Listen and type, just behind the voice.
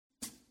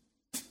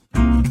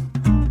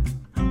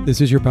This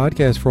is your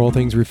podcast for all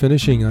things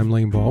refinishing. I'm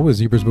Lane Ball with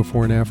Zebras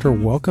Before and After.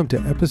 Welcome to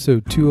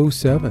episode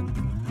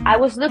 207. I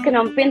was looking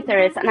on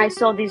Pinterest and I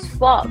saw this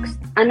fox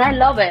and I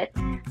love it.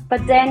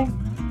 But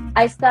then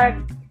I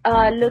started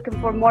looking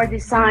for more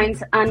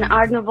designs, and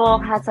Art Nouveau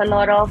has a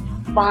lot of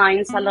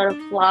vines, a lot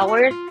of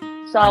flowers.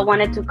 So I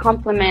wanted to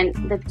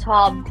complement the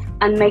top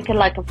and make it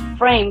like a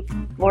frame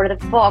for the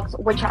fox,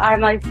 which are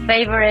my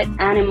favorite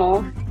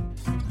animals.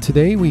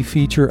 Today we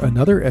feature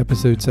another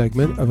episode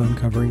segment of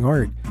Uncovering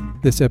Art.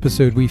 This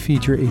episode we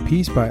feature a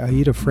piece by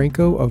Aida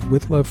Franco of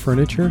With Love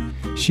Furniture.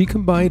 She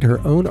combined her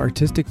own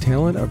artistic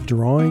talent of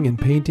drawing and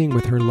painting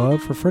with her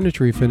love for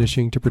furniture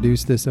refinishing to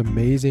produce this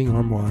amazing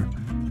armoire.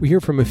 We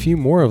hear from a few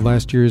more of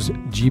last year's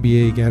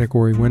GBA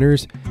category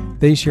winners.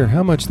 They share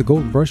how much the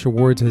Golden Brush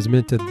Awards has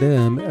meant to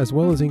them, as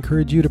well as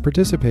encourage you to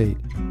participate.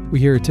 We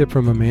hear a tip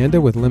from Amanda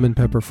with Lemon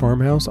Pepper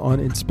Farmhouse on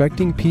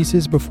inspecting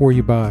pieces before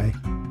you buy.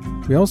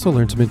 We also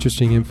learned some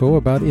interesting info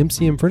about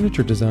MCM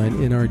furniture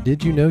design in our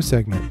Did You Know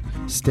segment.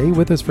 Stay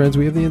with us, friends.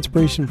 We have the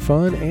inspiration,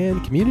 fun,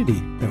 and community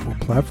that will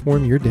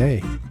platform your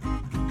day.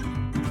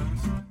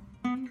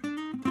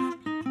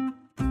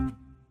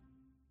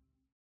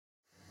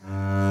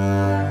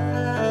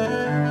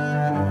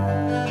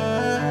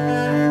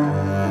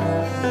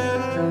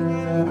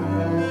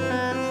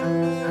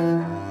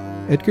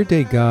 Edgar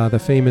Degas, the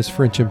famous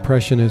French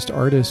Impressionist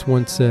artist,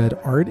 once said,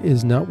 "Art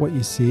is not what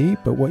you see,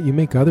 but what you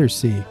make others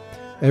see."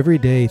 Every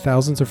day,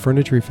 thousands of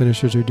furniture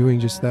refinishers are doing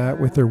just that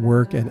with their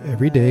work, and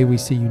every day we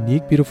see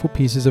unique, beautiful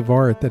pieces of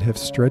art that have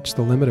stretched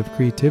the limit of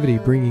creativity,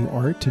 bringing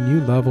art to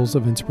new levels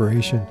of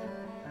inspiration.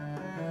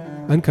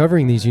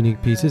 Uncovering these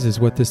unique pieces is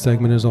what this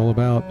segment is all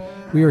about.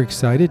 We are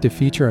excited to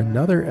feature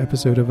another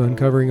episode of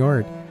Uncovering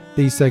Art.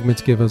 These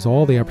segments give us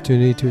all the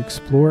opportunity to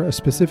explore a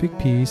specific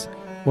piece,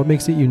 what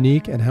makes it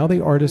unique, and how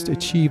the artist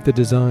achieved the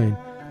design,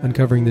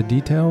 uncovering the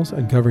details,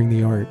 uncovering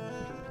the art.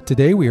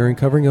 Today we are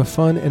uncovering a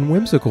fun and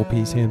whimsical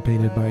piece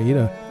hand-painted by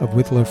Aida of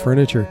With Love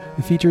Furniture.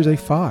 It features a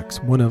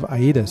fox, one of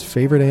Aida's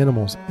favorite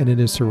animals, and it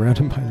is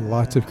surrounded by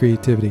lots of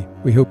creativity.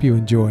 We hope you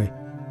enjoy.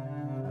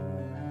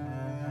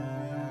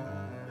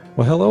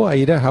 Well, hello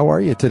Aida, how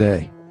are you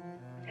today?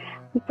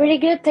 I'm pretty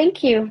good,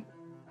 thank you.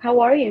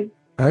 How are you?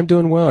 I'm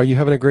doing well. Are you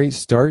having a great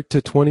start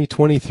to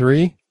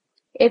 2023?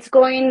 It's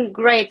going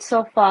great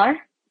so far.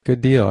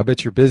 Good deal. I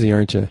bet you're busy,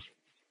 aren't you?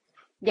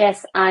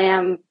 Yes, I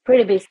am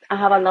pretty busy. I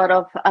have a lot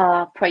of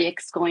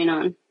projects going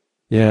on.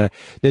 Yeah.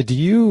 Now, do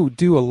you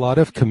do a lot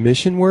of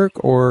commission work,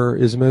 or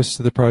is most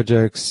of the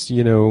projects,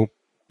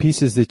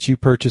 pieces that you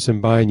purchase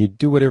and buy and you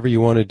do whatever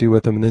you want to do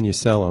with them and then you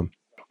sell them?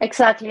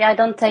 Exactly. I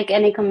don't take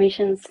any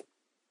commissions.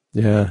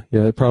 Yeah.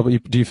 Probably.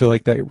 Do you feel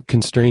like that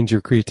constrains your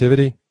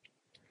creativity?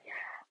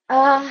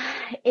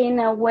 In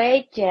a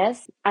way,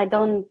 yes. I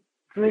don't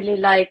really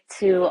like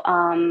to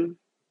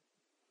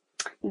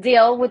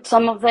deal with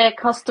some of the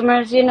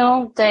customers,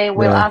 they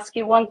will ask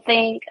you one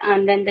thing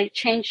and then they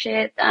change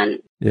it,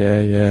 and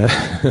yeah.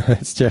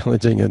 It's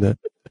challenging, isn't it?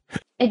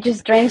 It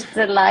just drains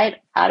the light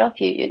out of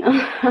you,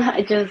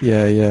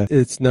 Yeah.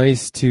 It's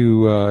nice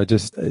to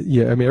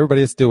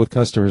everybody has to deal with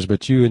customers,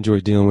 but you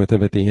enjoy dealing with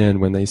them at the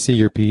end when they see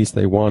your piece,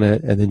 they want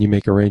it, and then you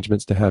make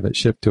arrangements to have it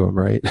shipped to them,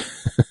 right?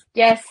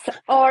 Yes,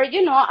 or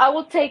I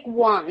will take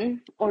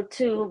one or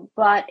two,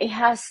 but it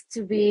has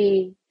to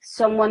be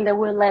someone that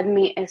will let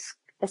me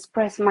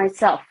express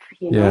myself,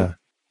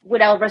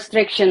 without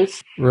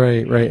restrictions.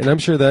 Right. And I'm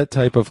sure that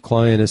type of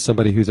client is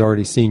somebody who's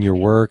already seen your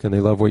work and they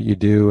love what you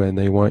do and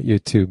they want you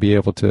to be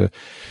able to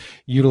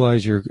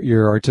utilize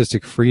your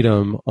artistic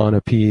freedom on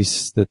a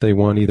piece that they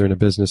want either in a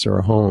business or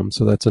a home.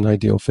 So that's an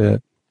ideal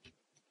fit.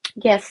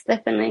 Yes,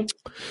 definitely.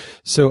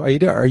 So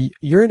Aida,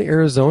 you're in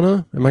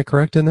Arizona? Am I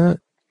correct in that?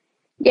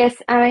 Yes,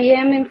 I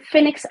am in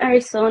Phoenix,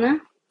 Arizona.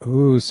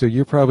 Oh, so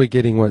you're probably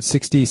getting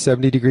 60,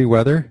 70 degree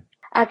weather?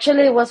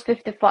 Actually, it was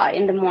 55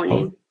 in the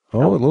morning.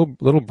 Oh, a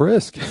little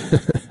brisk.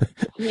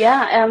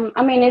 Yeah,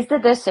 it's the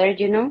desert,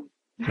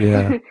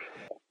 Yeah.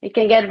 It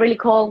can get really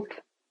cold.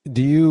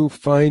 Do you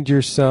find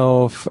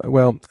yourself,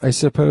 I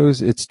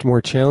suppose it's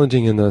more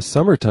challenging in the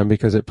summertime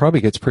because it probably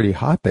gets pretty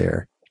hot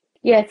there.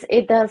 Yes,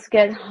 it does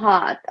get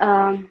hot.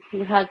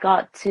 We had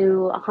got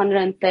to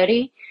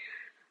 130.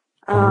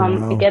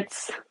 Wow.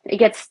 It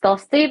gets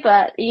dusty,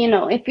 but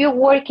if you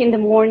work in the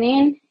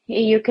morning,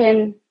 you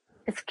can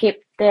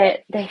skip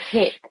the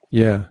heat.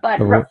 Yeah. But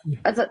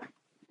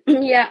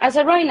as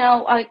of right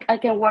now, I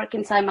can work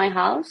inside my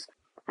house,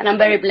 and I'm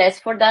very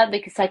blessed for that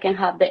because I can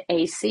have the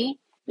AC.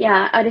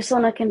 Yeah,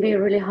 Arizona can be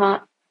really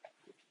hot.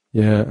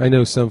 Yeah, I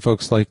know some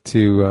folks like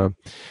to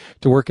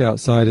work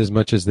outside as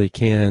much as they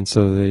can,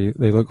 so they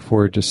look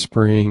forward to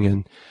spring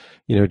and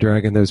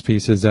dragging those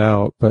pieces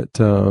out. But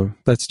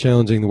that's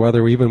challenging the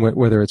weather, even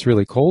whether it's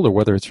really cold or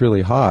whether it's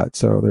really hot.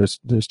 So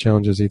there's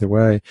challenges either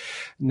way.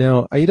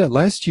 Now, Aida,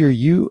 last year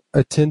you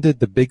attended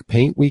the Big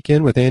Paint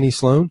Weekend with Annie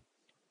Sloan?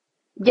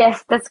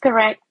 Yes, that's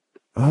correct.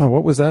 Oh,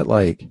 what was that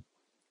like?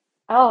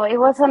 Oh, it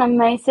was an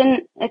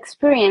amazing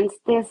experience.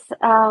 This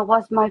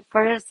was my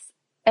first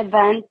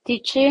event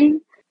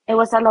teaching. It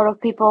was a lot of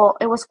people.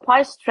 It was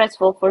quite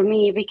stressful for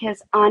me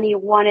because Annie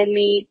wanted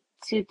me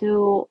to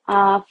do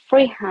a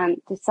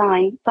freehand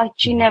design, but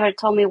she never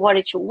told me what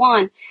did she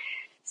want.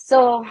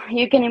 So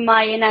you can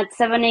imagine at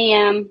 7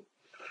 a.m.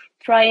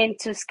 trying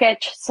to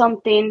sketch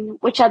something,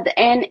 which at the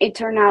end it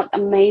turned out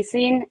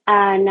amazing.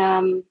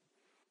 And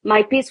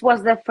my piece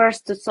was the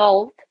first to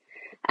sold,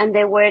 and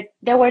there were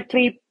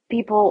 3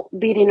 people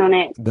bidding on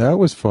it. That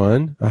was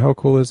fun. How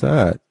cool is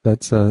that?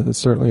 That's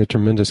certainly a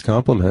tremendous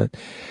compliment.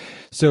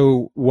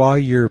 So while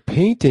you're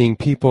painting,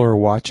 people are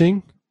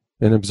watching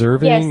and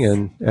observing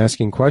and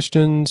asking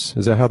questions.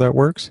 Is that how that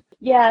works?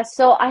 Yeah,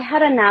 so I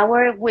had an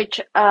hour,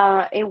 which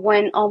it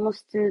went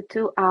almost to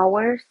 2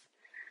 hours.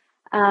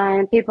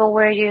 And people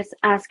were just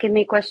asking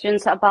me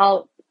questions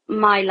about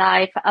my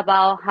life,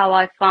 about how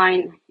I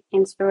find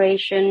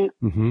inspiration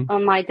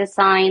on my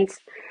designs.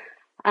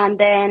 And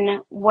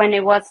then when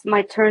it was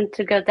my turn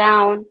to go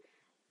down,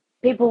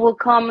 people would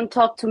come and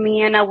talk to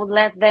me, and I would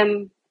let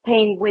them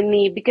paint with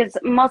me, because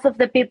most of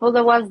the people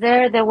that was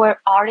there, they were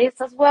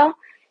artists as well.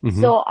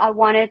 So I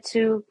wanted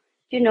to,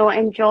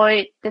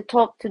 enjoy the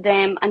talk to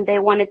them, and they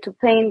wanted to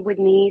paint with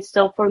me.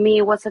 So for me,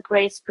 it was a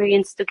great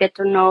experience to get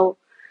to know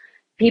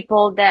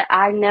people that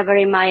I never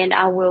imagined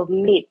I will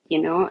meet,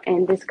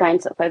 in these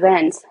kinds of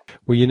events.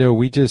 Well,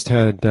 we just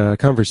had a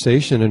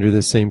conversation under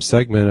this same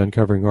segment,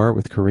 Uncovering Art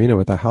with Karina,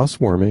 with the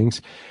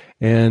housewarmings.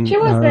 And she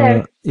was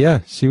there. Yeah,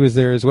 she was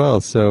there as well.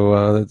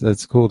 So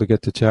that's cool to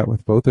get to chat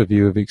with both of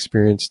you who have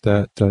experienced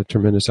that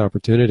tremendous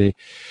opportunity.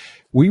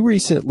 We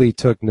recently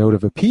took note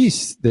of a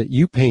piece that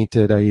you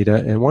painted, Aida,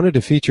 and wanted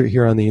to feature it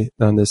here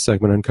on this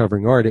segment,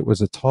 Uncovering Art. It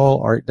was a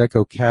tall Art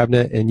Deco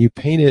cabinet, and you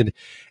painted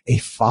a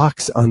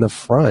fox on the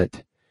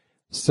front.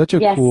 Such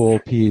a cool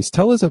piece.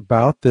 Tell us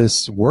about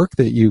this work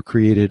that you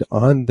created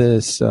on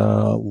this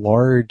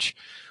large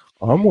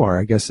armoire,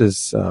 I guess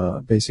is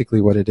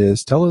basically what it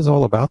is. Tell us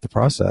all about the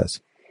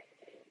process.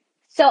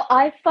 So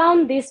I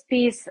found this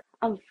piece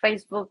on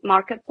Facebook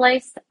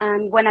Marketplace,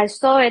 and when I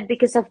saw it,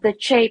 because of the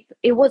shape,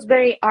 it was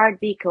very Art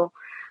Deco,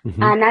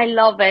 and I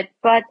love it.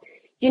 But,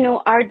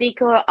 Art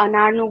Deco and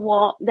Art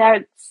Nouveau,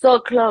 they're so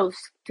close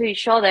to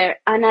each other,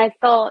 and I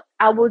thought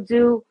I would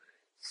do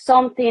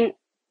something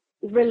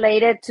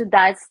related to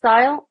that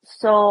style.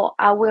 So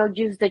I will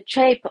use the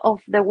shape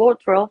of the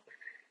wardrobe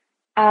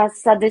as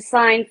a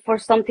design for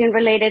something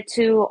related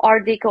to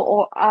Art Deco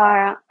or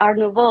Art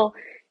Nouveau.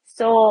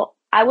 So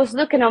I was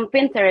looking on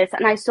Pinterest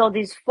and I saw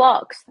this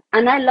fox,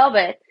 and I love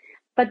it.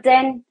 But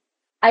then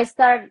I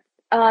started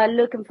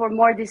looking for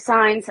more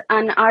designs,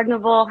 and Art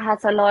Nouveau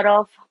has a lot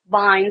of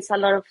vines, a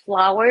lot of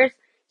flowers.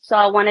 So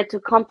I wanted to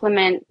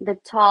complement the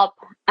top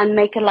and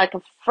make it like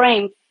a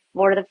frame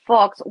for the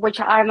fox, which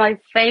are my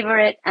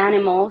favorite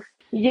animals.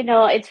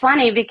 It's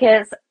funny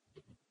because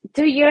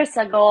 2 years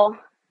ago,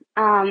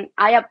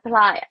 I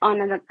applied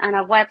on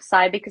a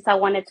website because I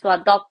wanted to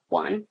adopt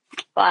one,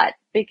 but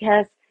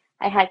because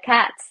I had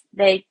cats,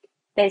 they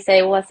say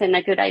it wasn't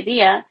a good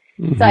idea,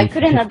 so I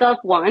couldn't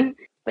adopt one.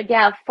 But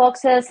yeah,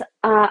 foxes,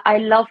 I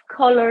love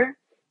color,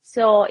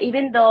 so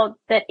even though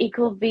that it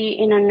could be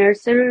in a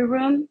nursery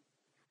room,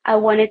 I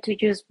wanted to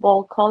use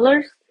bold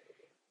colors,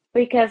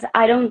 because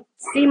I don't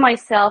see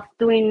myself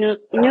doing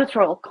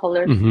neutral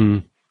colors.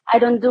 I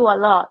don't do a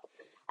lot,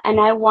 and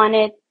I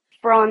wanted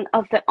front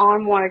of the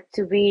armoire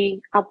to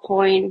be a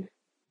point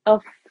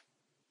of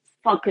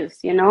focus,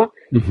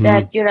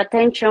 that your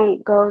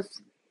attention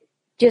goes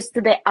just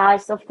to the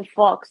eyes of the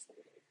fox.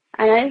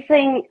 And I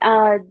think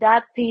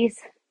that piece,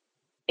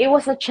 it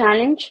was a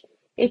challenge.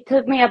 It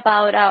took me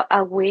about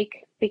a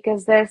week,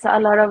 because there's a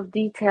lot of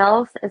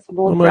details.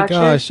 Oh my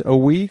gosh, a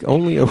week?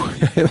 Only a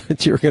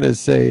week? You were going to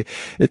say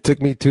it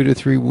took me 2 to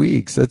 3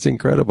 weeks. That's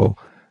incredible.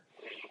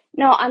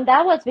 No, and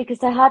that was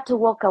because I had to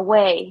walk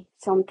away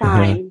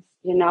sometimes,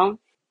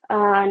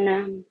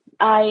 And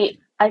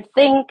I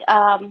think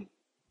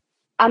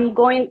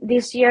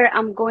this year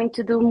I'm going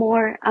to do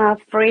more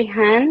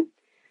freehand.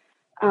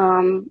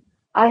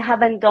 I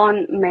haven't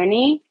done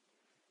many,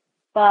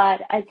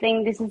 but I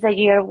think this is a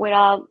year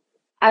where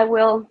I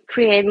will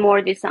create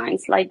more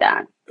designs like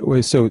that.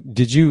 Wait, so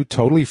did you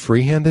totally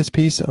freehand this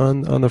piece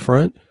on the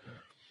front?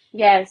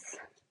 Yes.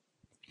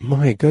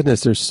 My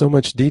goodness, there's so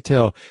much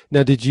detail.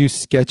 Now, did you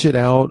sketch it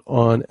out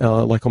on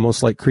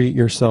almost like create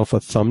yourself a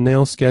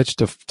thumbnail sketch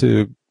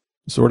to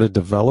sort of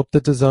develop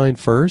the design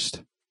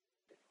first?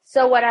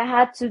 So what I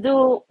had to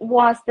do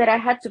was that I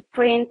had to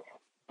print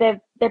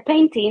the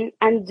painting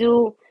and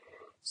do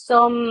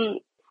some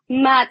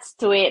maths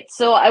to it,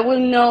 so I will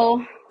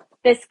know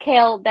the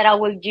scale that I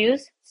will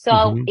use,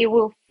 so it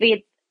will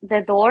fit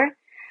the door.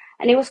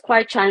 And it was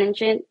quite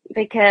challenging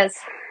because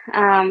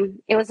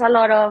it was a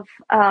lot of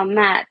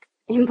math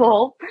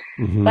involved,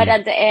 but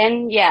at the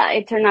end,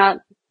 it turned out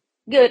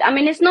good. I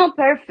mean, it's not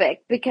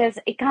perfect because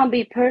it can't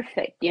be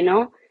perfect,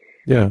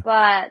 Yeah.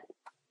 But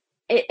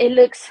it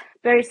looks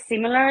very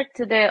similar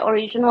to the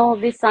original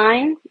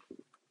design.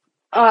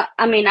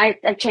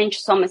 I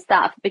changed some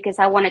stuff because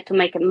I wanted to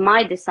make it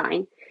my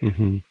design.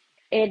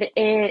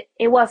 It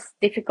was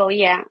difficult.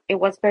 Yeah, it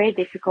was very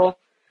difficult,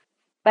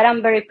 but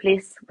I'm very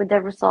pleased with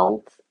the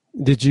results.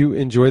 Did you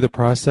enjoy the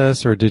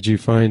process, or did you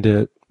find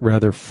it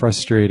rather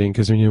frustrating?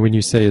 Because when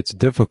you say it's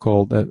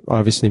difficult, that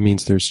obviously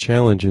means there's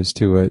challenges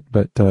to it.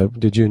 But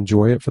did you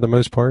enjoy it for the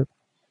most part?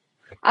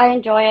 I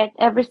enjoy it,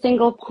 every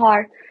single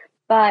part,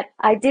 but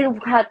I did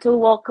have to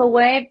walk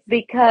away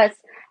because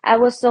I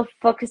was so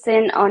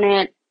focusing on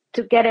it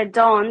to get it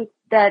done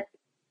that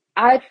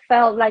I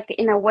felt like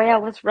in a way I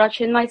was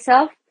rushing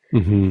myself.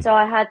 Hmm. So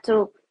I had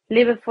to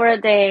leave it for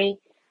a day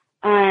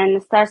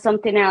and start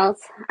something else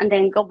and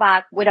then go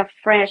back with a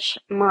fresh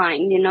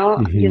mind,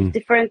 use Hmm.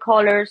 different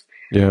colors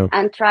Yeah.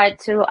 and try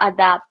to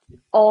adapt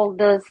all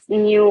those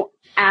new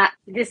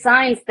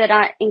designs that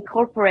I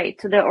incorporate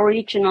to the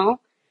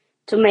original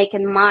to make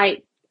it my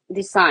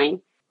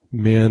design.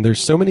 Man, there's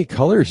so many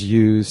colors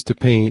used to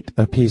paint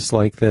a piece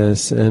like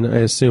this, and I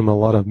assume a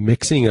lot of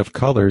mixing of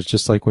colors,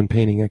 just like when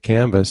painting a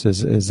canvas.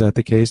 Is that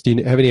the case? Do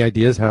you have any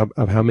ideas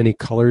of how many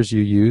colors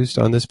you used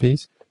on this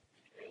piece?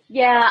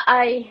 Yeah,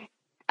 I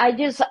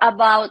use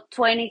about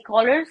 20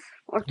 colors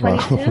or Wow.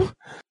 22.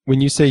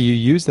 When you say you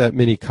use that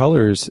many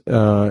colors,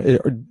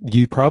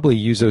 you probably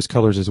use those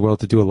colors as well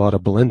to do a lot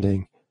of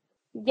blending.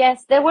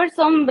 Yes, there were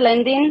some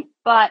blending,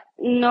 but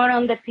not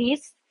on the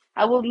piece.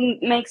 I will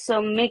make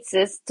some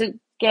mixes to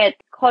get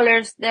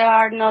colors that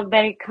are not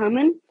very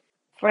common.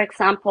 For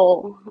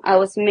example, I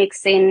was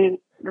mixing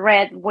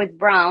red with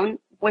brown,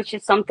 which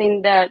is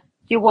something that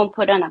you won't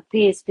put on a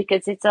piece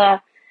because it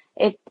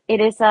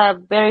is a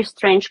very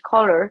strange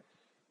color,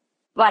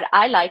 but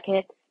I like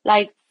it.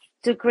 Like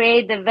to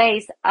create the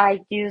vase, I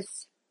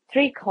use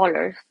three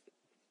colors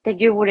that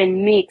you wouldn't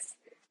mix,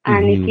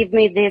 and it Hmm. give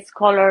me this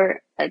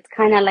color. It's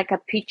kind of like a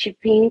peachy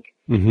pink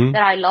Hmm.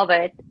 that I love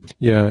it.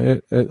 Yeah,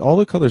 all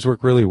the colors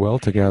work really well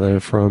together,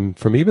 from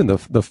even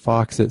the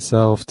fox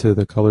itself to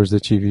the colors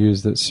that you've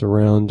used that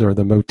surround, or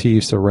the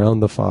motifs around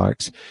the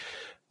fox.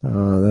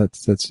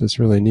 That's just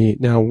really neat.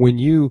 Now, when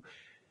you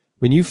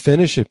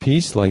finish a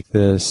piece like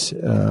this,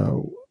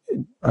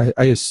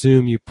 I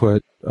assume you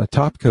put a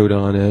top coat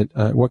on it.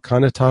 What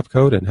kind of top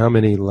coat, and how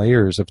many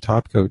layers of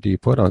top coat do you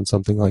put on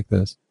something like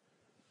this?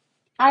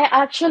 I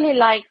actually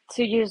like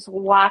to use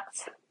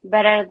wax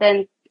better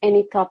than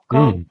any top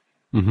coat. Mm.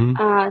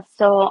 Mm-hmm.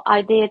 So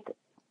I did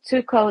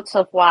two coats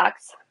of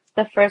wax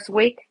the first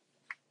week,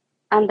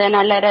 and then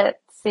I let it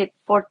sit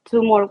for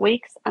 2 more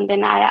weeks, and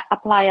then I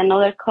apply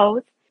another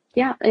coat.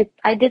 Yeah,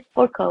 I did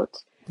 4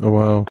 coats. Oh,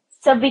 wow.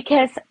 So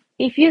because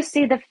if you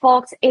see the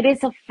fox, it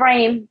is a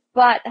frame,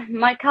 but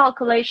my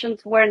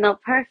calculations were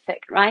not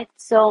perfect, right?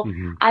 So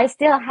Mm-hmm. I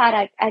still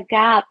had a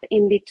gap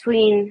in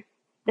between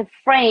the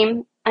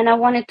frame and I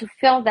wanted to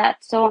fill that.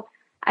 So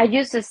I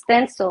used a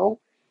stencil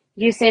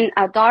using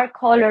a dark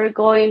color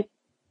going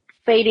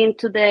fading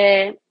to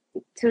the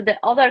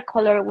other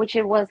color, which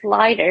it was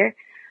lighter.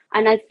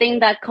 And I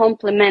think that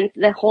complements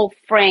the whole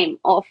frame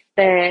of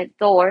the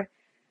door.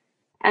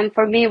 And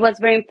for me, it was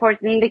very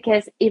important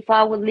because if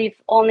I would leave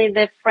only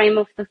the frame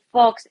of the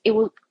fox, it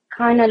would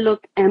kind of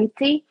look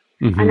empty.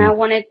 And Mm-hmm. I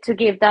wanted to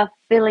give that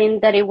feeling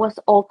that it was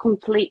all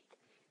complete.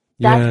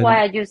 That's Yeah.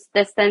 why I used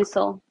the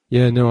stencil.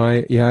 Yeah, no,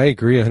 I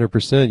agree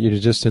 100%.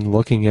 Just in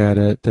looking at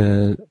it,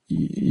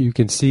 you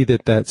can see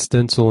that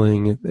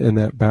stenciling in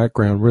that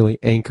background really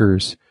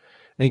anchors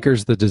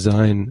the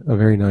design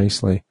very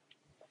nicely.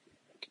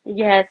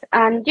 Yes.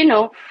 And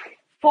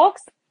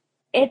fox,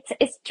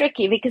 it's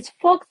tricky because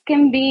fox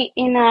can be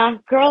in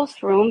a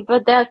girl's room,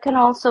 but that can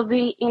also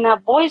be in a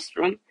boy's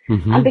room.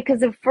 And Hmm.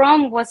 because the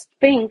front was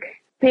pink,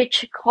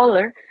 peach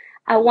color,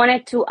 I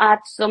wanted to add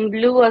some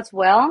blue as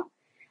well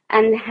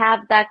and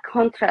have that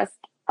contrast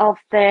of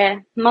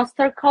the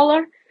mustard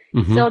color.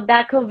 Hmm. So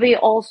that could be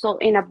also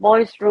in a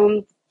boy's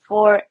room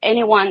for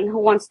anyone who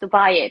wants to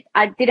buy it.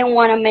 I didn't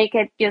want to make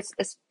it just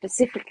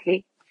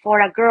specifically for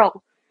a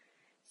girl.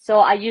 So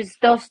I used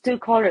those two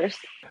colors.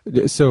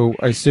 So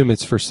I assume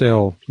it's for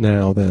sale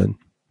now then.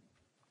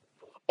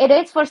 It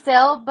is for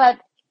sale, but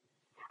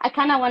I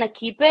kind of want to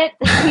keep it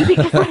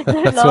because I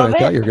do That's what I love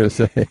thought it. you were going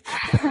to say.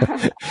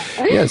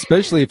 Yeah,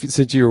 especially if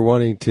since you were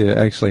wanting to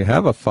actually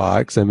have a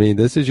fox. I mean,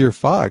 this is your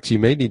fox. You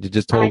may need to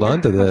just I hold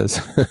on to know.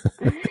 this.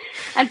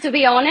 And to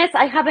be honest,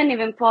 I haven't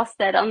even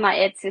posted on my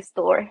Etsy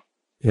store.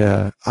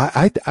 Yeah,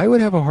 I would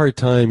have a hard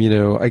time,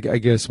 I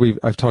guess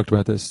I've talked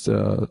about this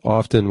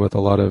often with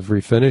a lot of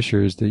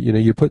refinishers that,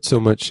 you put so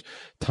much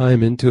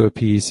time into a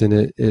piece, and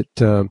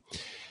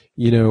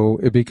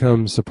it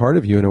becomes a part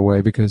of you in a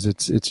way, because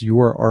it's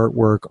your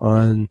artwork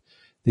on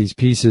these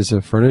pieces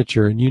of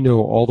furniture, and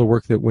all the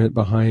work that went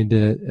behind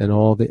it, and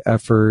all the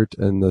effort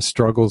and the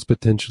struggles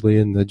potentially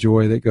and the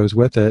joy that goes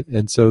with it.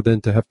 And so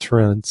then to have to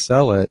try and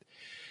sell it,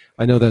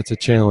 I know that's a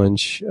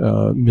challenge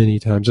many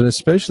times, and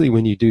especially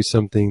when you do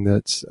something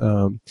that's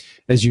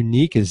as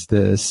unique as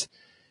this.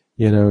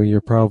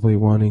 You're probably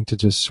wanting to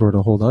just sort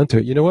of hold on to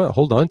it. You know what?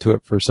 Hold on to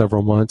it for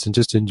several months and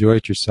just enjoy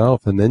it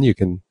yourself, and then you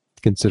can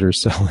consider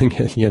selling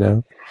it.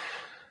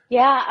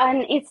 Yeah,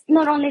 and it's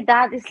not only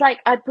that, it's like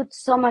I put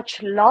so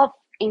much love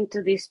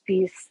into this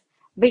piece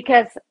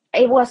because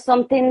it was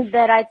something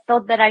that I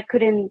thought that I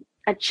couldn't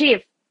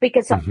achieve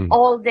because of Hmm.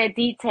 all the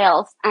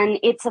details, and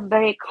it's a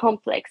very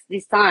complex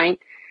design.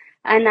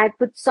 and I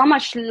put so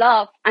much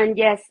love, and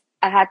yes,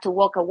 I had to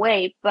walk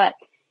away. But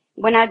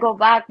when I go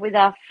back with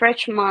a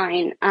fresh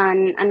mind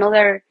and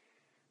another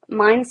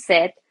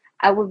mindset,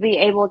 I will be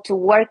able to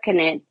work in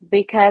it,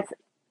 because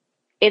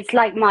it's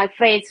like my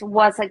face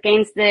was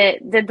against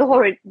the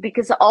door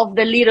because of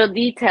the little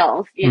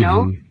details, you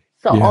know? Mm-hmm.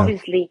 So Yeah.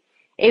 obviously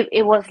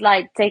it was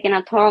like taking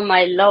a toll on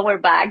my lower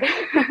back,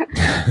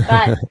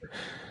 but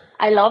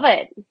I love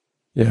it.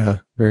 Yeah,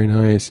 very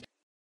nice.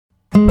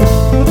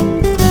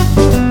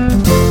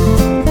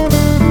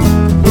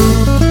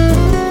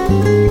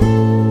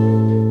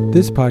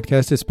 This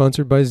podcast is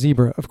sponsored by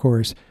Zebra, of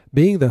course.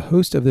 Being the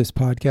host of this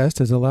podcast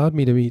has allowed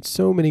me to meet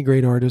so many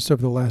great artists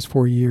over the last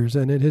 4 years,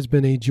 and it has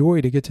been a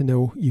joy to get to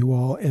know you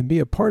all and be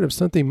a part of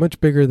something much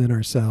bigger than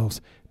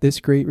ourselves, this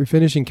great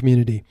refinishing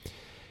community.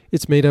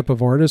 It's made up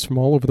of artists from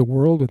all over the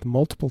world with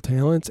multiple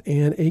talents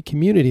and a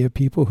community of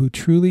people who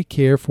truly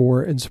care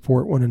for and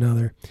support one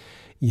another.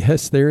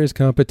 Yes, there is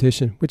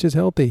competition, which is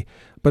healthy,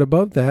 but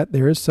above that,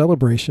 there is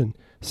celebration.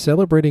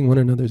 Celebrating one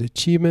another's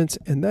achievements,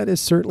 and that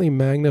is certainly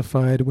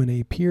magnified when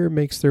a peer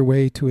makes their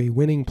way to a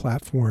winning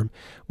platform,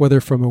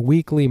 whether from a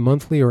weekly,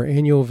 monthly, or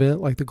annual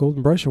event like the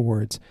Golden Brush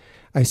Awards.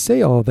 I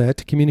say all of that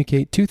to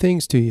communicate two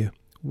things to you.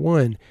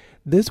 One,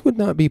 this would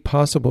not be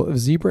possible if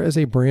Zebra as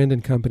a brand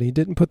and company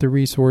didn't put the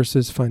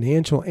resources,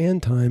 financial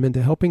and time,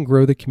 into helping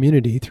grow the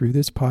community through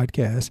this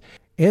podcast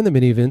and the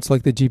many events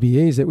like the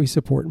GBAs that we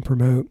support and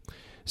promote.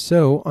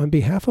 So, on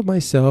behalf of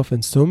myself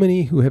and so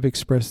many who have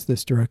expressed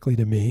this directly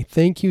to me,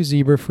 thank you,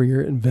 Zebra, for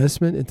your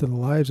investment into the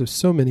lives of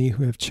so many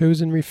who have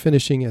chosen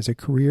refinishing as a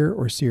career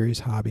or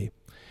serious hobby.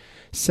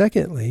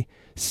 Secondly,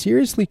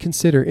 seriously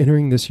consider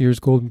entering this year's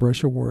Golden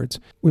Brush Awards.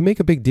 We make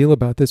a big deal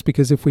about this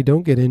because if we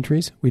don't get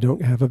entries, we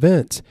don't have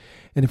events.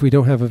 And if we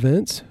don't have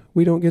events,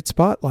 we don't get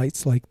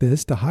spotlights like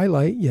this to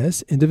highlight,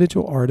 yes,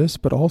 individual artists,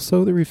 but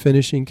also the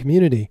refinishing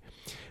community.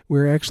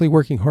 We're actually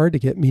working hard to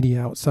get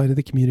media outside of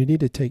the community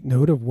to take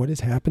note of what is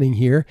happening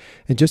here.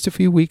 And just a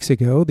few weeks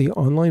ago, the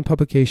online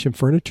publication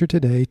Furniture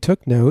Today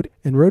took note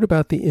and wrote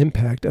about the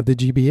impact of the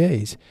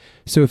GBAs.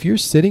 So if you're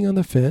sitting on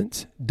the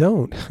fence,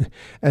 don't.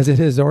 As it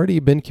has already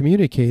been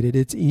communicated,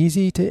 it's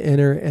easy to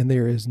enter and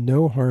there is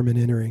no harm in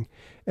entering.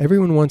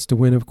 Everyone wants to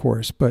win, of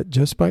course, but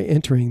just by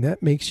entering,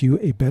 that makes you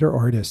a better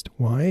artist.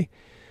 Why?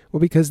 Well,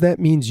 because that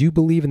means you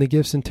believe in the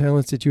gifts and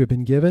talents that you have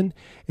been given,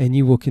 and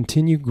you will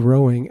continue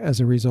growing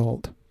as a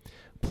result.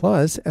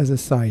 Plus, as a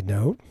side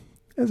note,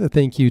 as a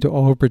thank you to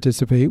all who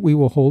participate, we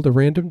will hold a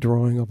random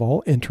drawing of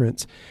all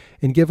entrants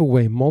and give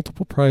away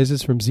multiple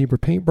prizes from Zebra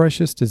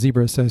paintbrushes to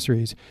Zebra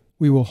accessories.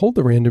 We will hold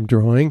the random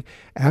drawing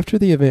after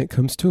the event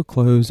comes to a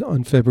close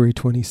on February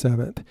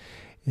 27th.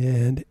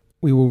 And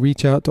we will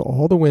reach out to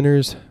all the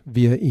winners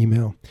via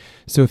email.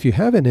 So if you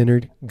haven't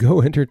entered,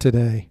 go enter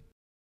today.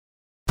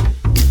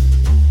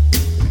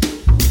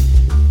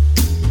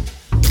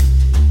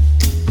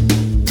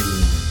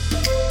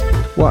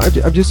 Well,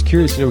 I'm just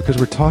curious, because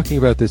we're talking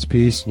about this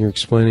piece and you're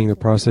explaining the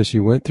process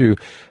you went through.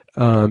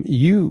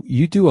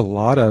 You do a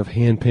lot of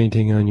hand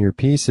painting on your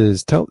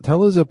pieces.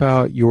 Tell us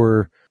about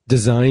your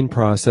design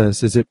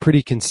process. Is it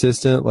pretty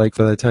consistent? Like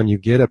by the time you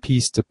get a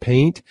piece to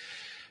paint,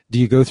 do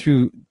you go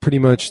through pretty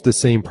much the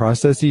same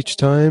process each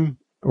time,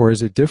 or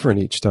is it different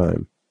each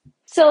time?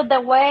 So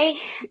the way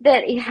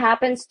that it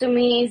happens to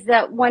me is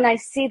that when I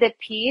see the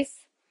piece,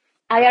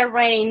 I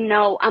already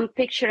know, I'm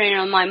picturing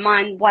in my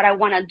mind what I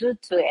want to do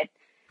to it.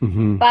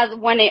 Mm-hmm. But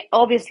when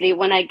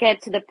I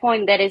get to the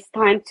point that it's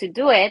time to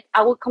do it,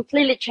 I will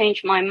completely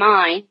change my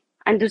mind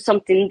and do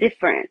something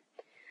different.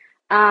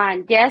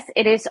 Yes,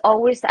 it is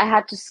always, I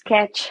had to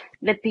sketch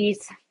the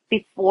piece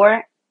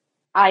before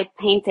I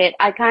paint it.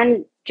 I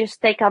can't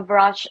just take a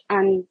brush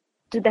and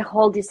do the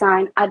whole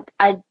design.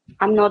 I'm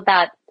not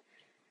that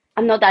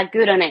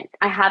good on it.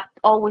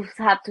 Always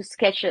have to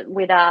sketch it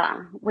with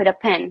a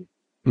pen.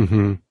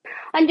 Mm-hmm.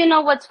 And you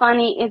know what's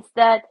funny? It's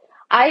that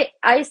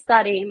I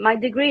study, my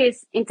degree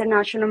is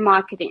international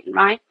marketing,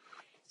 right?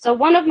 So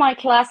one of my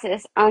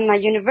classes on my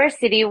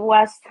university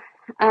was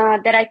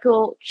that I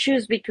could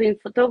choose between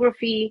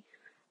photography,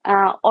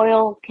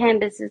 oil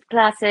canvases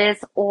classes,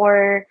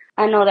 or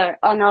another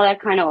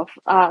kind of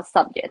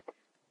subject.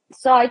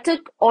 So I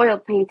took oil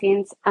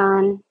paintings,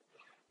 and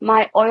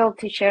my oil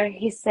teacher,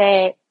 he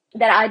said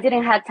that I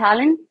didn't have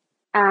talent,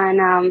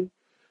 and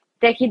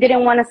that he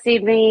didn't want to see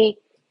me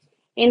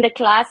in the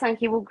class, and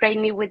he would grade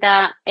me with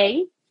a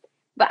A.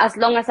 But as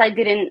long as I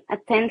didn't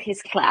attend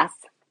his class,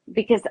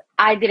 because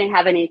I didn't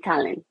have any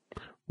talent.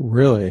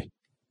 Really?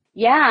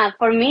 Yeah,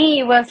 for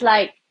me, it was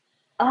like,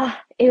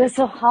 it was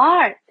so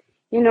hard,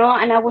 and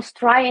I was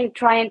trying.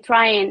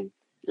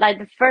 Like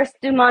the first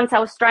 2 months, I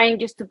was trying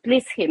just to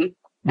please him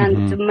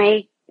and to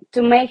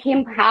make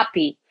him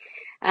happy.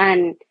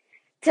 And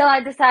till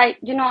I decided,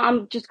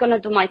 I'm just going to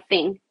do my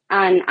thing.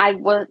 And I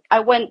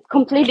went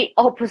completely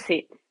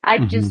opposite. I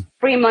just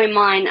free my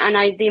mind, and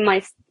I did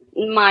my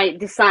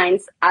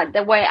designs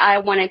the way I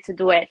wanted to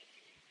do it.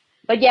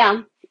 But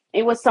yeah,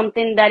 it was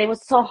something that it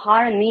was so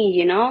hard on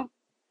me,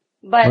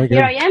 But My here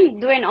God. I am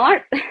doing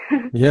art.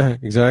 Yeah,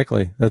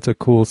 exactly. That's a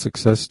cool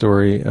success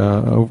story.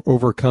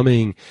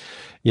 Overcoming,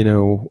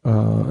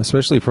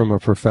 especially from a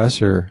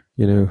professor,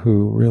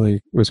 who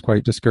really was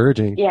quite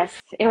discouraging. Yes,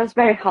 it was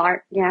very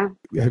hard. Yeah.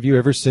 Have you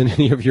ever sent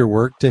any of your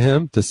work to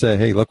him to say,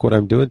 "Hey, look what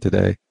I'm doing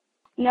today"?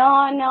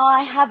 No, no,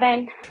 I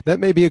haven't. That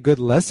may be a good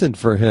lesson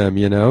for him,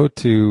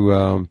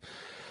 to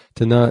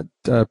not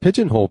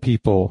pigeonhole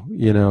people,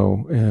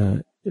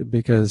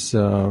 because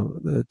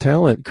the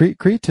talent,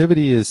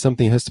 creativity is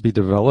something that has to be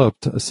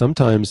developed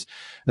sometimes,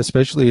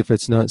 especially if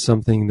it's not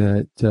something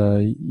that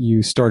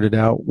you started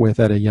out with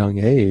at a young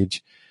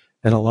age.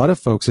 And a lot of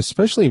folks,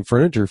 especially in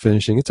furniture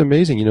finishing, it's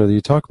amazing,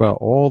 you talk about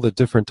all the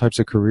different types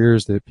of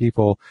careers that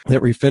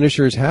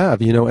refinishers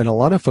have, and a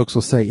lot of folks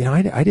will say,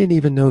 I didn't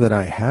even know that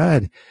I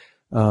had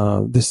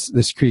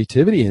this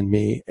creativity in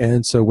me.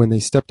 And so when they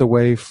stepped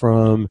away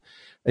from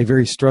a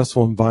very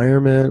stressful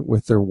environment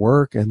with their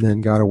work and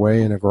then got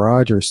away in a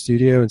garage or a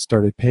studio and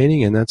started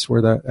painting, and that's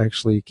where that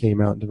actually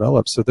came out and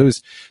developed. So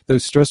those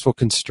stressful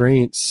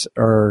constraints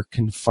are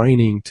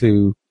confining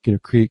to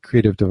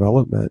creative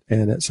development.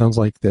 And it sounds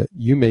like that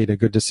you made a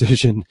good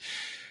decision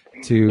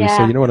to say,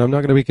 Yeah. you know what, I'm not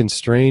going to be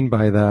constrained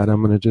by that.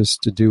 I'm going to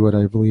just to do what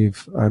I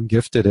believe I'm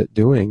gifted at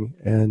doing.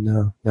 And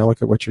now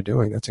look at what you're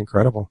doing. That's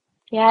incredible.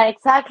 Yeah,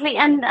 exactly.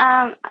 And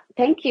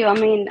thank you. I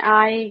mean,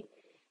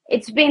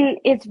 it's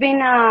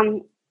been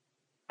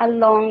a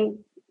long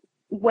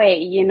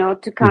way,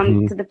 to come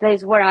Mm-hmm. to the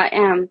place where I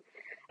am,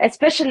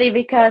 especially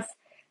because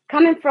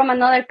coming from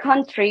another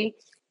country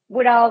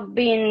without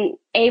being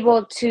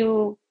able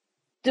to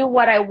do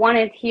what I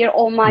wanted here,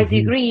 all my Mm-hmm.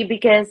 degree,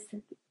 because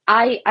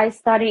I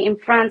study in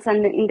France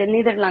and in the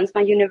Netherlands,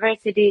 my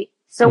university.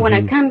 So when I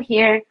Mm-hmm. come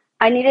here,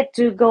 I needed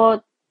to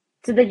go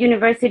to the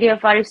University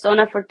of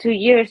Arizona for 2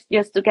 years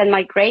just to get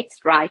my grades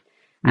right.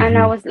 And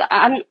I Mm-hmm. was like,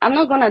 I'm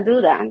not gonna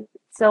do that.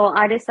 So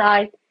I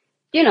decided,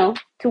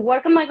 to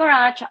work in my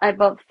garage. I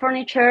bought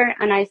furniture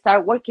and I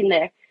started working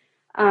there.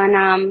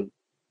 And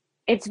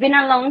it's been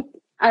a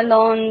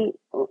long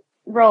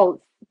road,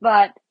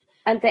 but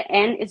at the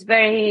end,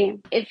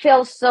 it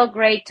feels so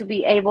great to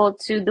be able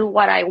to do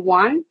what I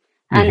want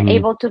and Mm-hmm.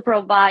 able to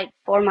provide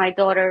for my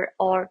daughter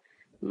or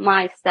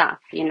my staff.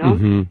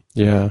 Mm-hmm.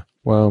 Yeah.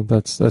 Well,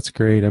 that's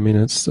great. I mean,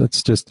 it's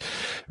just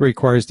it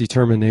requires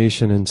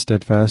determination and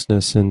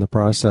steadfastness in the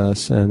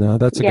process, and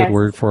that's a good Yes.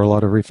 word for a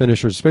lot of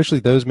refinishers, especially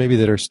those maybe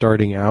that are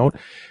starting out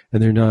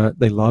and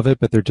they love it,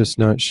 but they're just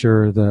not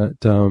sure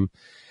that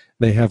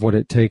they have what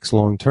it takes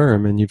long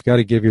term. And you've got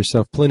to give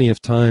yourself plenty of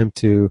time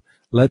to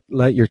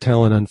let your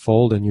talent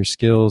unfold and your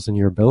skills and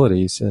your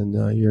abilities,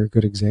 and you're a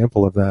good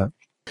example of that.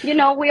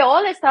 We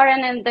all started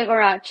in the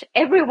garage.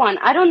 Everyone.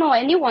 I don't know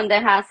anyone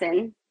that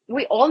hasn't.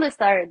 We all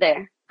started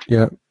there.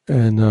 Yeah.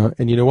 And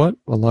you know what?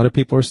 A lot of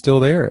people are still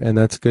there, and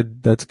that's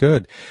good. That's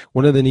good.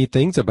 One of the neat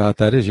things about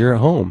that is you're at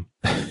home.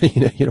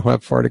 You don't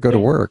have far to go to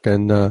Yeah. work,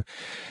 and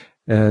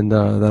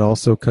that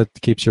also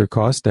keeps your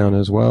costs down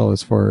as well,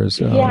 as far as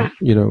Yeah.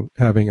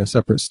 having a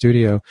separate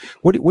studio.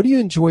 What do you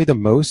enjoy the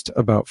most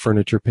about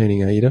furniture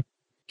painting, Aida?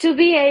 To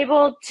be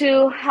able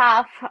to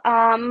have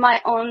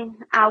my own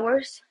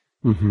hours.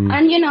 Mm-hmm.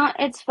 And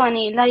it's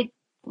funny, like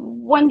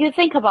when you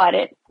think about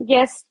it,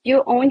 yes,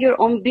 you own your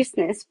own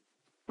business,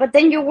 but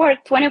then you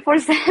work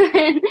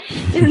 24/7.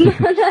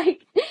 It's not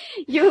like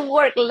you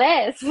work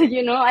less,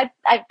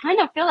 I kind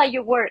of feel like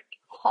you work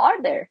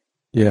harder,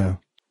 Yeah.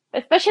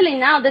 especially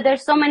now that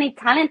there's so many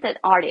talented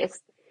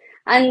artists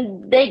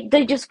and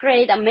they just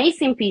create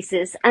amazing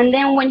pieces. And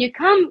then when you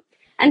come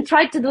and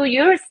try to do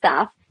your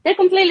stuff, they're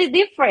completely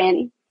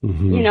different, you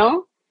Mm-hmm.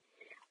 know?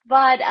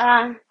 But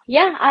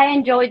yeah, I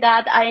enjoy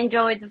that. I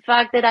enjoy the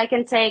fact that I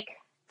can take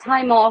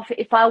time off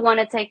if I want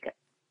to take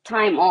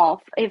time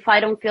off. If I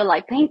don't feel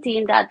like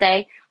painting that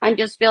day and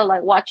just feel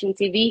like watching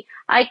TV,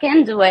 I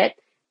can do it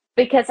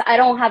because I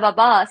don't have a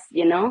boss.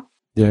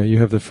 Yeah, you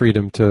have the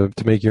freedom to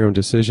make your own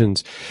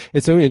decisions.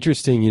 It's so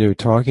interesting,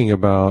 talking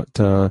about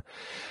the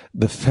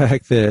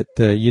fact that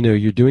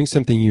you're doing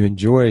something you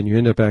enjoy and you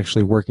end up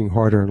actually working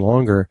harder and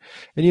longer.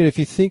 And if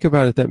you think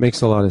about it, that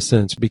makes a lot of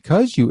sense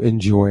because you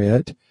enjoy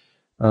it.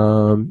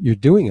 You're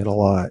doing it a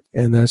lot,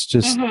 and Hmm.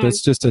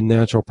 that's just a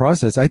natural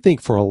process. I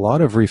think for a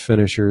lot of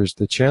refinishers,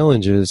 the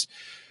challenge is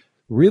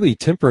really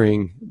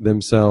tempering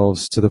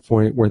themselves to the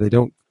point where they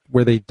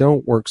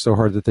don't work so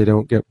hard that they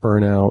don't get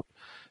burnout,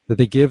 that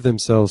they give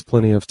themselves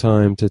plenty of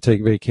time to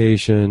take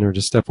vacation or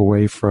to step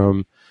away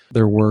from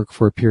their work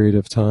for a period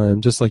of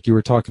time. Just like you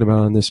were talking about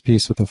on this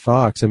piece with the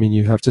fox. I mean,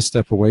 you have to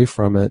step away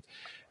from it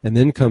and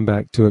then come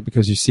back to it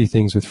because you see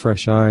things with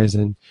fresh eyes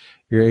and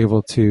you're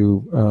able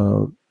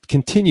to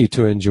continue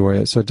to enjoy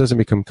it so it doesn't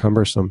become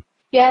cumbersome.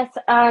 Yes,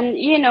 and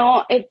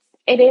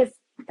it is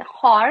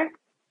hard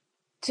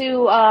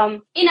to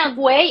in a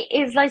way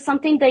it's like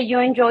something that you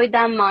enjoy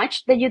that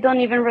much that you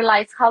don't even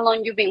realize how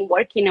long you've been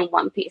working in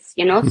one piece.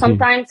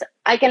 Sometimes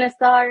I can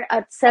start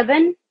at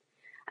 7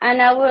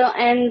 and I will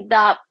end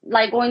up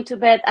like going to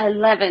bed at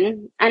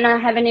 11 and I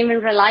haven't even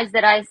realized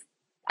that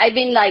I've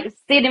been like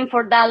sitting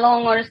for that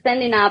long or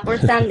standing up or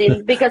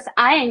standing because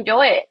I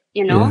enjoy it.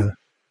 Yeah.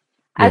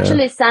 Yeah.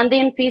 Actually,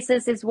 sanding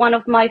pieces is one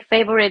of my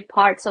favorite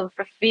parts of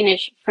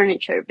finished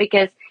furniture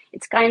because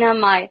it's kind of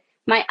my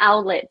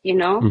outlet, you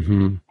know?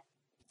 Mm-hmm.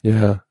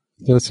 Yeah.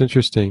 That's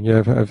interesting.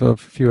 Yeah, I've a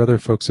few other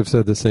folks have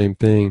said the same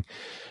thing.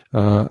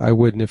 I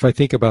wouldn't, if I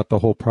think about the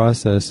whole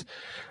process,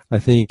 I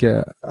think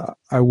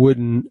I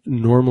wouldn't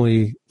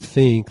normally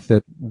think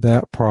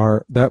that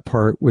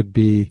part would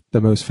be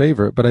the most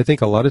favorite. But I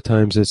think a lot of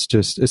times it's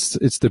just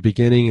it's the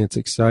beginning. It's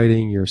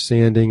exciting. You're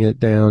sanding it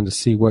down to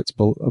see what's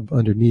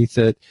underneath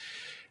it,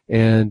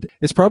 and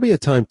it's probably a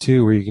time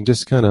too where you can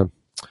just kind of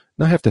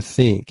not have to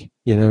think.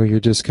 You know,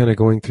 you're just kind of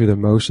going through the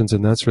motions,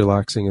 and that's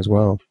relaxing as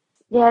well.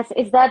 Yes,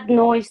 it's that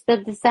noise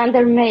that the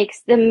sander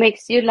makes that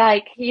makes you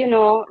like,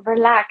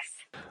 relax.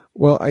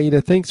 Well,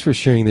 Aida, thanks for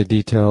sharing the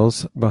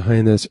details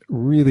behind this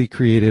really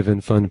creative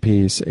and fun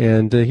piece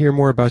and to hear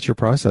more about your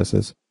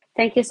processes.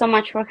 Thank you so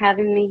much for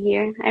having me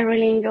here. I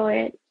really enjoy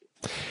it.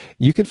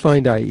 You can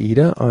find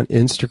Aida on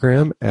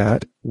Instagram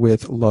at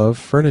With Love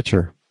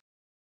Furniture.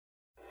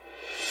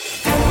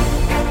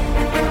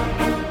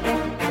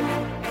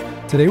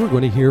 Today we're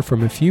going to hear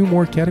from a few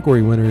more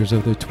category winners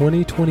of the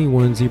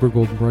 2021 Zebra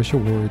Golden Brush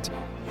Awards.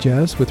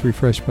 Jess with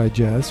Refreshed by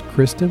Jess,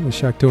 Kristen with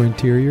Chateau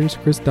Interiors,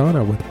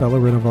 Kristana with Bella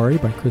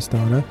Renovari by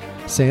Kristana,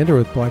 Sandra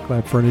with Black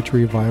Lab Furniture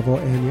Revival,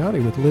 and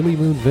Yadi with Lily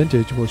Moon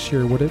Vintage will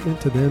share what it meant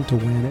to them to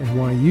win and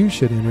why you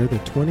should enter the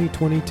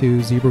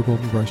 2022 Zebra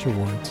Golden Brush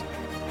Awards.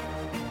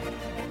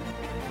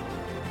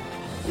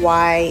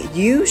 Why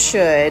you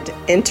should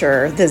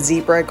enter the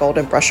Zebra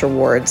Golden Brush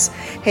Awards.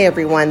 Hey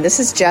everyone,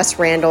 this is Jess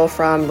Randall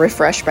from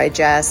Refreshed by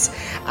Jess.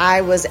 I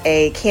was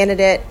a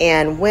candidate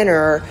and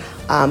winner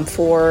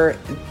for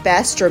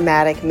Best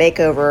Dramatic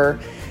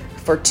Makeover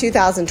for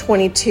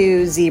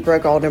 2022 Zebra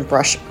Golden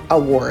Brush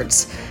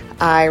Awards.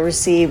 I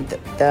received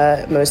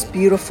the most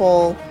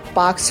beautiful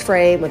box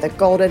frame with a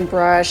golden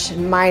brush,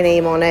 my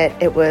name on it.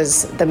 It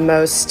was the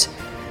most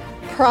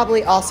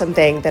probably awesome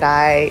thing that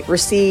I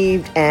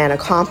received and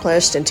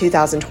accomplished in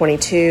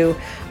 2022.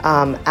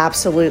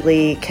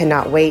 Absolutely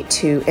cannot wait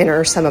to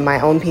enter some of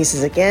my own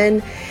pieces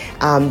again.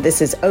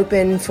 This is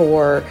open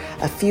for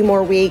a few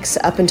more weeks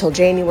up until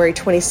January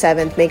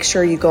 27th. Make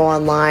sure you go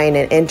online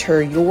and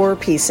enter your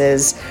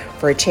pieces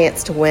for a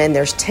chance to win.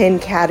 There's 10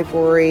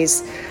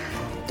 categories.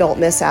 Don't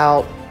miss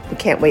out. We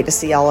can't wait to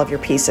see all of your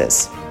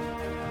pieces.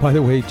 By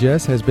the way,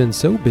 Jess has been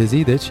so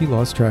busy that she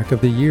lost track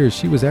of the years.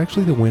 She was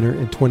actually the winner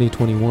in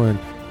 2021.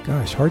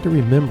 Gosh, hard to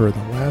remember.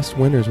 The last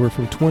winners were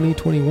from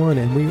 2021,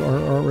 and we are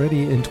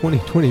already in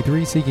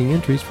 2023 seeking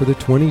entries for the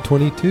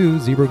 2022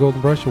 Zebra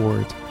Golden Brush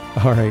Awards.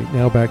 All right,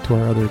 now back to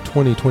our other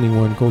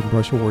 2021 Golden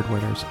Brush Award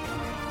winners.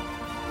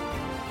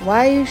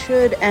 Why you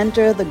should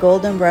enter the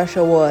Golden Brush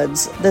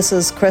Awards. This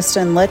is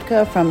Kristen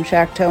Litka from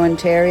Chateau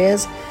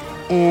Interiors,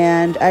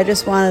 and I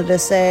just wanted to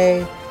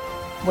say,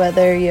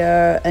 whether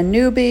you're a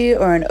newbie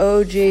or an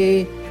OG,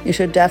 you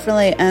should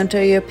definitely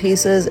enter your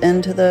pieces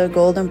into the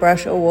Golden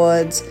Brush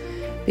Awards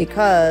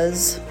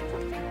because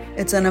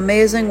it's an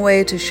amazing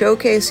way to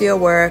showcase your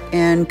work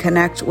and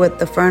connect with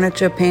the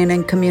furniture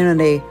painting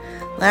community.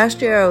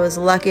 Last year I was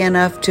lucky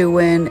enough to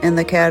win in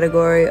the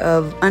category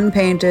of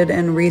unpainted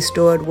and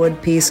restored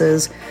wood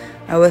pieces.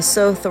 I was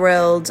so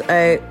thrilled.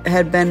 I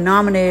had been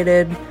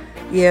nominated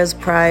years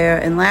prior,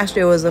 and last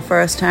year was the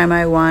first time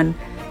I won.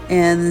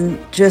 And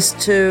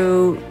just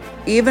to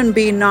even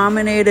be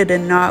nominated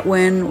and not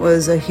win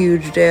was a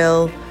huge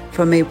deal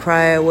for me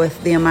prior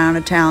with the amount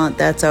of talent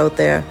that's out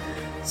there.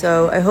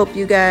 So I hope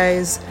you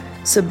guys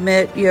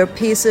submit your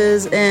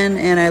pieces in,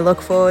 and I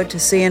look forward to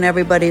seeing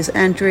everybody's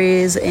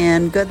entries,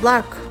 and good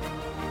luck.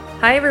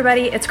 Hi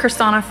everybody, it's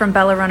Kristana from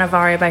Bella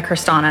Renovari by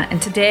Kristana,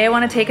 and today I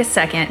want to take a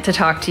second to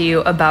talk to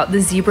you about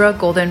the Zebra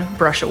Golden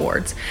Brush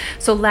Awards.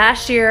 So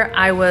last year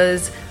I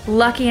was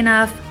lucky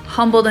enough,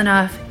 humbled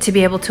enough to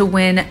be able to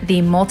win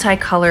the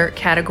multicolor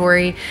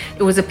category.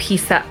 It was a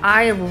piece that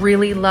I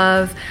really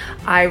love.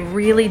 I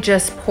really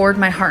just poured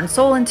my heart and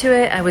soul into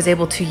it. I was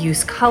able to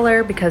use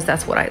color because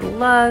that's what I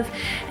love.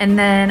 And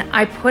then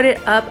I put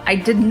it up. I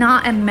did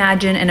not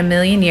imagine in a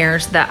million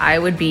years that I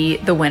would be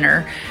the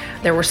winner.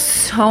 There was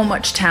so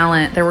much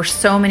talent. There were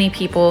so many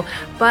people,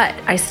 but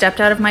I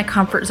stepped out of my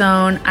comfort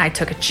zone. I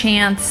took a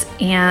chance,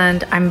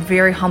 and I'm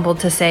very humbled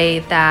to say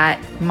that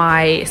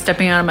my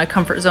stepping out of my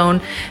comfort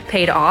zone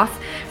paid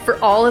off.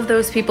 For all of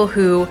those people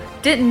who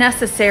didn't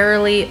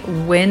necessarily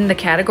win the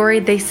category,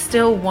 they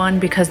still won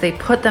because they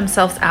put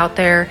themselves out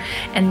there.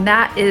 And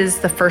that is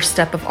the first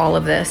step of all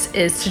of this,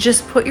 is to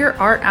just put your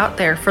art out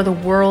there for the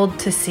world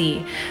to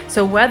see.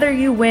 So whether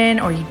you win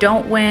or you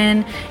don't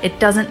win, it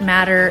doesn't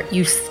matter.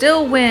 You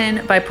still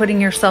win by putting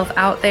yourself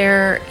out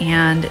there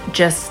and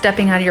just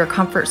stepping out of your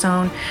comfort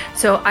zone.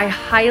 So I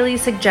highly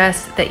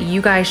suggest that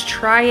you guys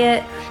try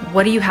it.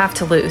 What do you have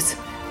to lose?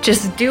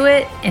 Just do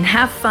it and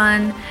have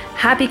fun.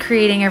 Happy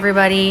creating,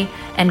 everybody,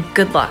 and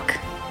good luck.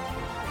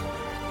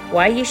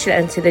 Why you should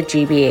enter the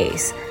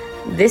GBAs.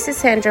 This is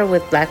Sandra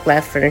with Black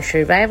Lab Furniture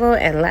Revival,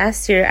 and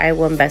last year I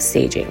won Best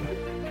Staging.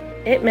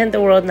 It meant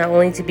the world not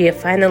only to be a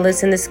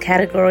finalist in this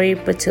category,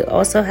 but to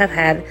also have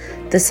had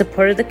the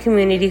support of the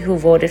community who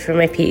voted for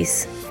my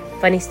piece.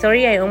 Funny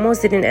story, I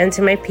almost didn't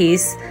enter my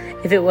piece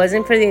if it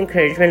wasn't for the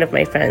encouragement of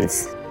my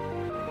friends.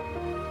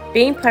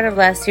 Being part of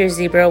last year's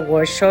Zebra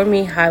Awards showed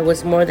me how it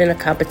was more than a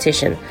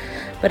competition,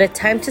 but a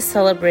time to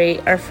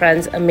celebrate our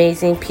friends'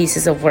 amazing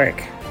pieces of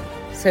work.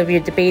 So if you're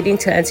debating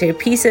to enter your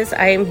pieces,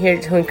 I am here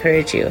to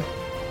encourage you.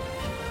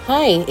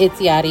 Hi, it's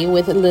Yadi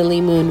with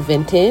Lily Moon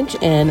Vintage,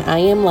 and I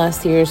am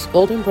last year's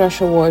Golden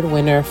Brush Award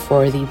winner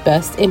for the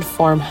Best in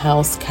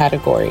Farmhouse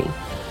category.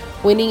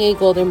 Winning a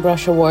Golden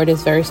Brush Award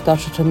is very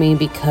special to me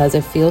because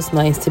it feels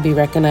nice to be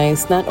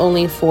recognized not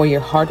only for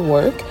your hard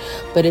work,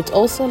 but it's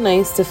also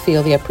nice to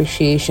feel the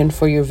appreciation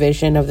for your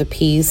vision of the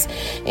piece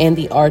and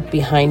the art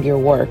behind your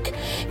work.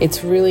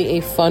 It's really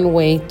a fun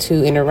way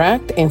to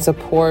interact and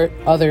support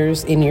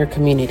others in your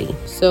community.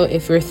 So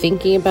if you're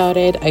thinking about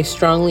it, I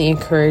strongly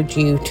encourage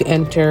you to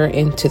enter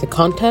into the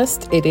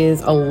contest. It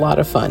is a lot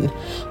of fun.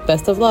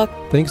 Best of luck.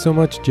 Thanks so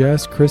much,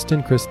 Jess,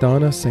 Kristen,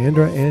 Kristana,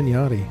 Sandra, and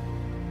Yadi.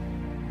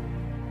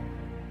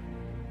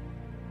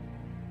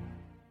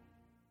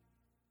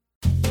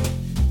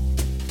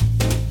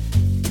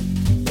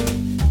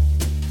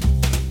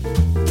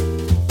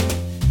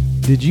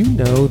 Did you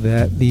know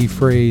that the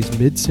phrase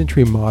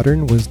mid-century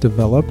modern was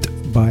developed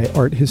by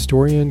art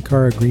historian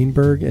Kara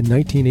Greenberg in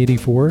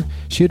 1984?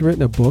 She had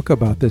written a book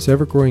about this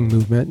ever-growing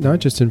movement, not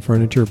just in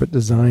furniture, but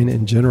design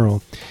in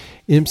general.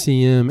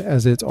 MCM,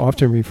 as it's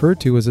often referred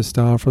to, was a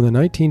style from the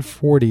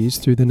 1940s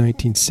through the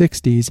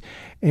 1960s,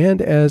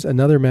 and as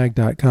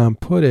AnotherMag.com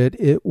put it,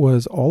 it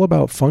was all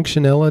about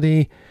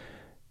functionality,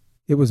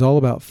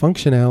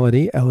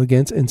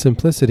 elegance, and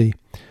simplicity.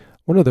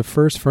 One of the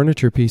first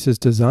furniture pieces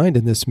designed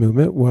in this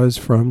movement was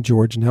from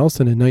George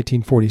Nelson in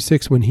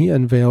 1946 when he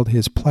unveiled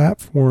his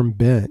platform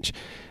bench.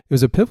 It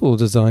was a pivotal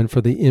design for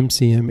the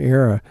MCM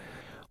era.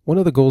 One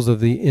of the goals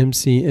of the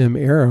MCM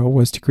era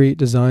was to create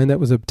design that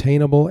was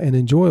obtainable and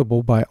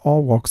enjoyable by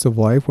all walks of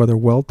life, whether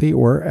wealthy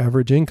or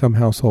average income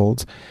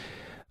households.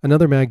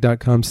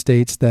 AnotherMag.com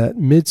states that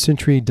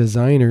mid-century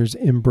designers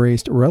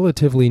embraced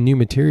relatively new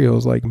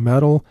materials like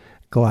metal,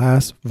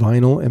 glass,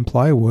 vinyl, and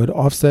plywood,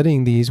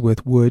 offsetting these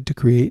with wood to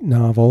create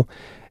novel,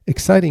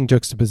 exciting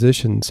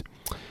juxtapositions.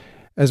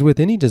 As with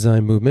any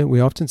design movement, we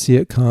often see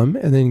it come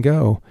and then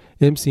go.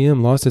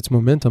 MCM lost its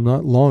momentum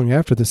not long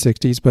after the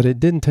 60s, but it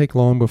didn't take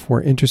long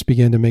before interest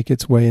began to make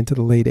its way into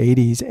the late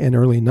 80s and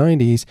early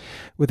 90s,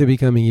 with it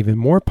becoming even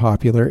more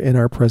popular in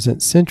our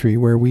present century,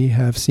 where we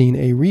have seen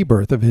a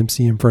rebirth of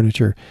MCM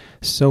furniture,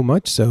 so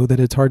much so that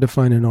it's hard to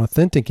find an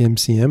authentic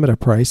MCM at a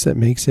price that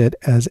makes it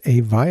as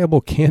a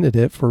viable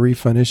candidate for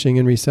refinishing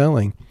and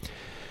reselling.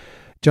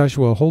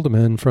 Joshua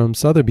Holdeman from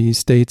Sotheby's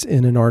states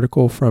in an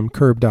article from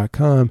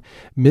Curb.com,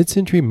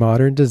 mid-century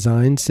modern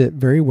designs sit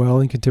very well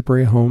in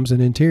contemporary homes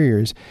and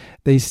interiors.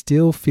 They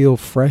still feel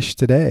fresh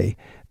today.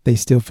 They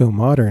still feel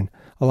modern.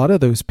 A lot of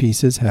those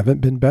pieces haven't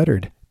been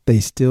bettered. They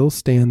still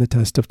stand the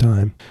test of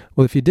time.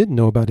 Well, if you didn't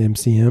know about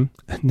MCM,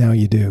 now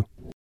you do.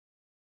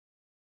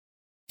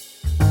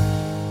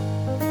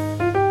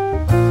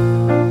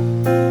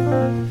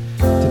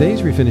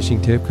 Today's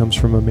refinishing tip comes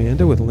from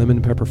Amanda with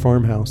Lemon Pepper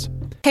Farmhouse.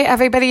 Hey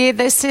everybody,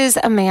 this is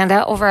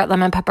Amanda over at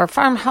Lemon Pepper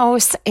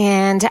Farmhouse,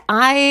 and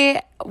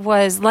I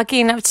was lucky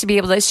enough to be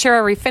able to share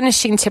a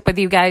refinishing tip with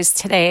you guys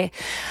today.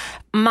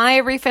 My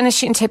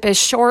refinishing tip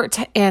is short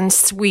and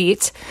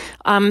sweet,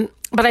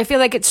 but I feel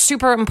like it's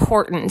super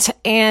important.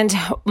 And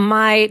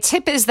my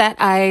tip is that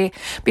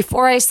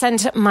before I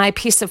send my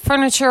piece of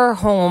furniture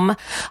home,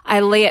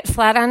 I lay it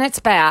flat on its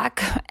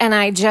back and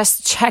I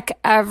just check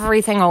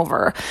everything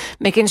over,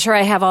 making sure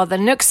I have all the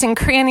nooks and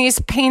crannies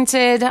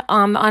painted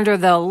under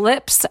the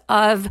lips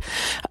of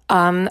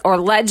or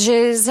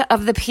ledges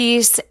of the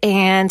piece,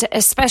 and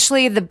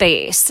especially the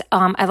base.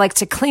 I like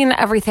to clean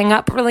everything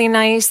up really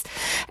nice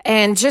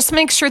and just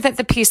make sure that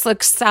the piece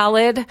looks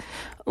solid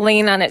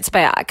laying on its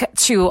back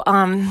too.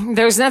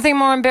 There's nothing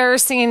more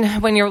embarrassing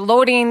when you're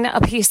loading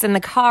a piece in the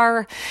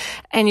car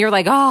and you're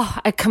like, oh,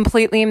 I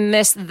completely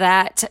missed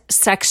that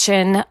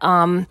section,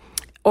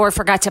 or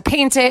forgot to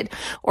paint it,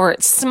 or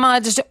it's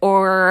smudged,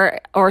 or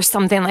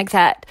something like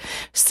that.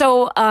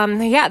 So,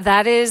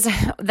 that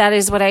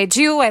is what I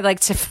do. I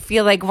like to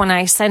feel like when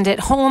I send it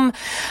home,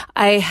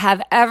 I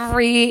have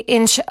every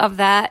inch of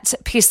that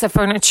piece of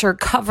furniture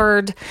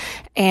covered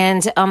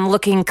and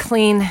looking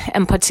clean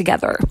and put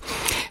together.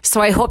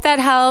 So I hope that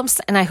helps,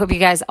 and I hope you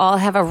guys all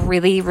have a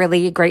really,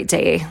 really great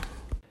day.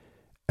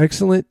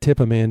 Excellent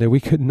tip, Amanda. We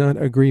could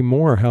not agree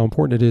more how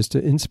important it is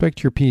to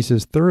inspect your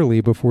pieces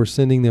thoroughly before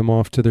sending them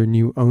off to their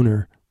new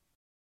owner.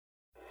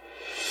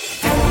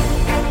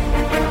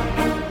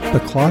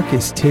 The clock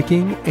is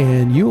ticking,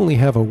 and you only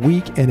have a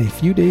week and a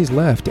few days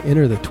left to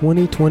enter the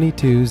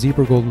 2022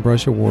 Zebra Golden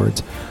Brush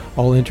Awards.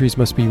 All entries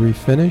must be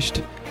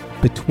refinished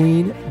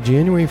between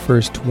January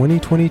 1st,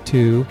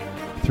 2022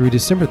 through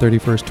December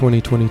 31st,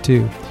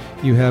 2022.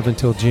 You have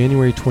until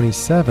January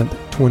 27th,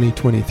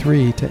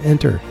 2023 to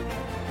enter.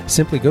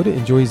 Simply go to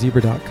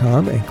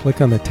enjoyzebra.com and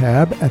click on the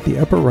tab at the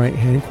upper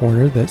right-hand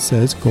corner that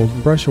says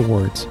Golden Brush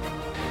Awards.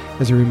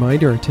 As a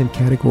reminder, our 10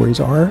 categories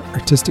are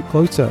Artistic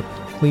Close-Up,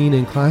 Clean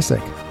and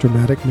Classic,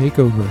 Dramatic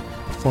Makeover,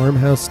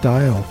 Farmhouse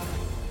Style,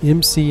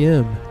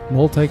 MCM,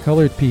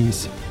 multicolored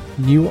piece,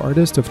 new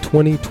artist of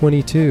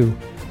 2022,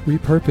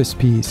 repurposed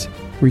piece,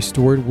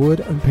 restored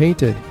wood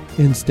unpainted,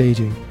 in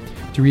staging.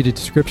 To read a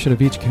description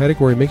of each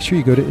category, make sure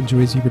you go to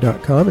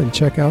enjoyzebra.com and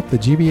check out the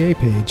GBA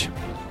page.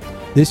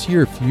 This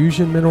year,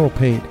 Fusion Mineral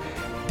Paint,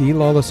 D.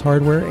 Lawless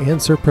Hardware, and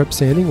Surprep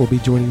Sanding will be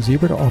joining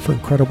Zebra to offer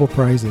incredible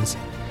prizes.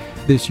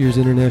 This year's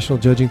international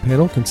judging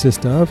panel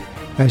consists of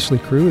Ashley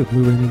Crew with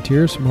Blue Rain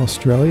Interiors from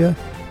Australia,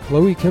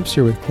 Chloe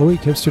Kempster with Chloe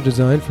Kempster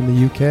Design from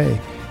the UK,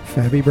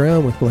 Fabi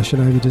Brown with Blush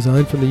and Ivy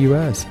Design from the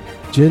US,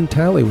 Jen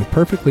Talley with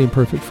Perfectly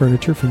Imperfect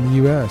Furniture from the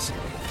US,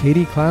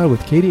 Katie Cloud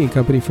with Katie &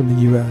 Company from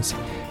the US,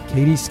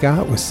 Katie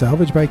Scott with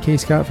Salvage by K.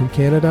 Scott from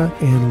Canada,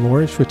 and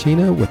Lauren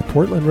Schwatina with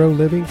Portland Row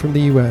Living from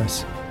the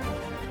US.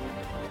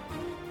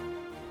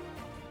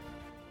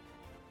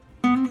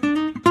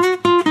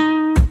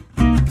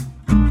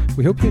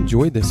 We hope you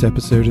enjoyed this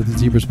episode of the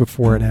Zebras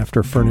Before and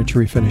After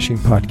Furniture Refinishing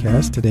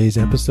Podcast. Today's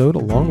episode,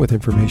 along with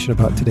information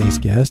about today's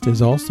guest,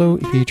 is also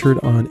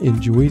featured on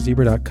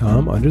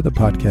enjoyzebra.com under the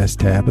podcast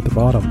tab at the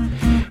bottom.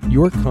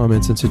 Your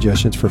comments and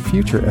suggestions for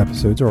future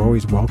episodes are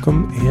always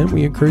welcome, and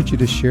we encourage you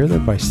to share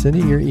them by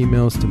sending your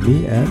emails to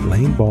me at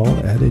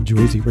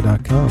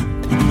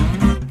laneball@enjoyzebra.com.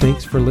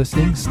 Thanks for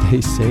listening, stay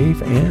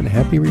safe, and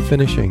happy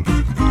refinishing.